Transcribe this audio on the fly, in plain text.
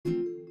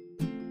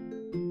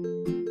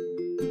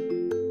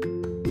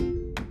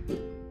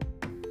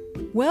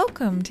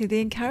Welcome to the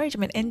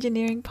Encouragement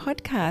Engineering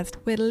Podcast,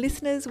 where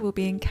listeners will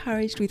be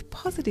encouraged with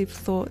positive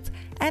thoughts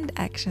and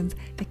actions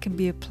that can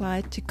be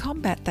applied to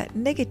combat that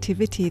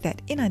negativity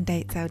that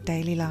inundates our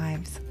daily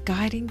lives,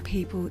 guiding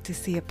people to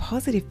see a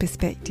positive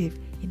perspective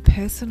in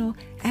personal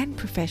and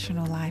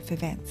professional life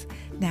events.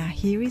 Now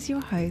here is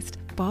your host,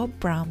 Bob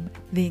Brum,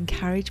 the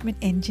Encouragement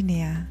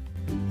Engineer.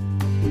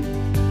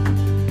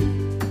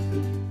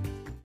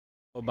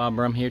 Hello, Bob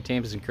Brum here,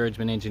 Tampa's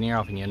Encouragement Engineer,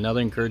 offering you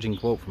another encouraging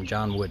quote from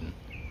John Wooden.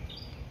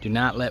 Do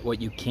not let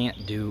what you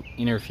can't do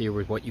interfere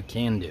with what you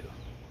can do.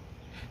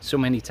 So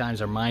many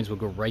times our minds will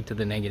go right to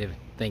the negative,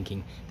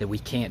 thinking that we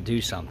can't do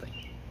something.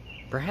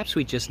 Perhaps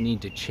we just need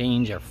to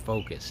change our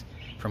focus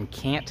from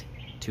can't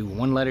to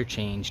one letter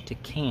change to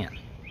can.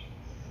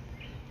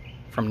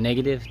 From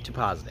negative to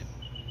positive.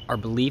 Our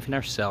belief in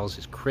ourselves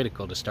is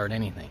critical to start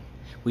anything.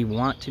 We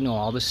want to know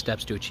all the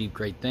steps to achieve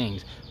great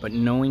things, but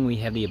knowing we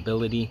have the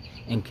ability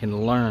and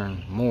can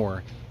learn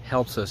more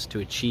helps us to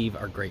achieve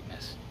our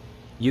greatness.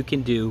 You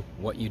can do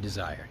what you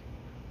desire.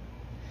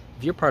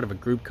 If you're part of a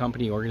group,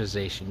 company,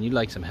 organization, you'd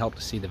like some help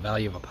to see the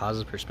value of a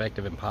positive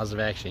perspective and positive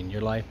action in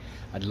your life,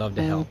 I'd love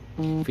to help.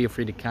 Feel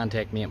free to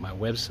contact me at my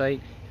website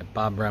at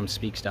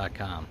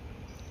bobbrumspeaks.com.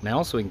 And I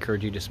also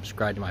encourage you to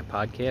subscribe to my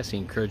podcast, the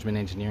Encouragement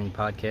Engineering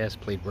Podcast,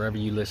 played wherever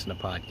you listen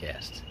to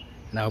podcasts.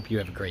 And I hope you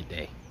have a great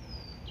day.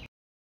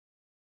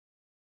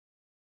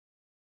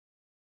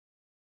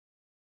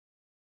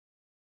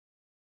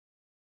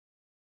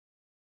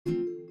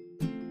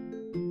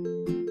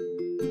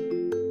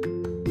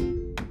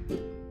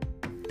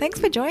 Thanks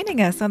for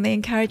joining us on the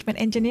Encouragement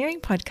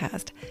Engineering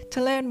Podcast.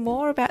 To learn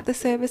more about the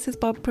services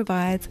Bob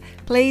provides,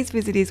 please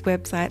visit his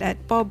website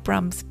at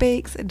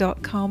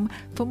bobbrumspeaks.com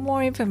for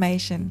more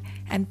information,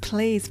 and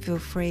please feel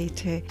free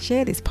to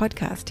share this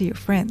podcast to your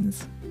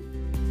friends.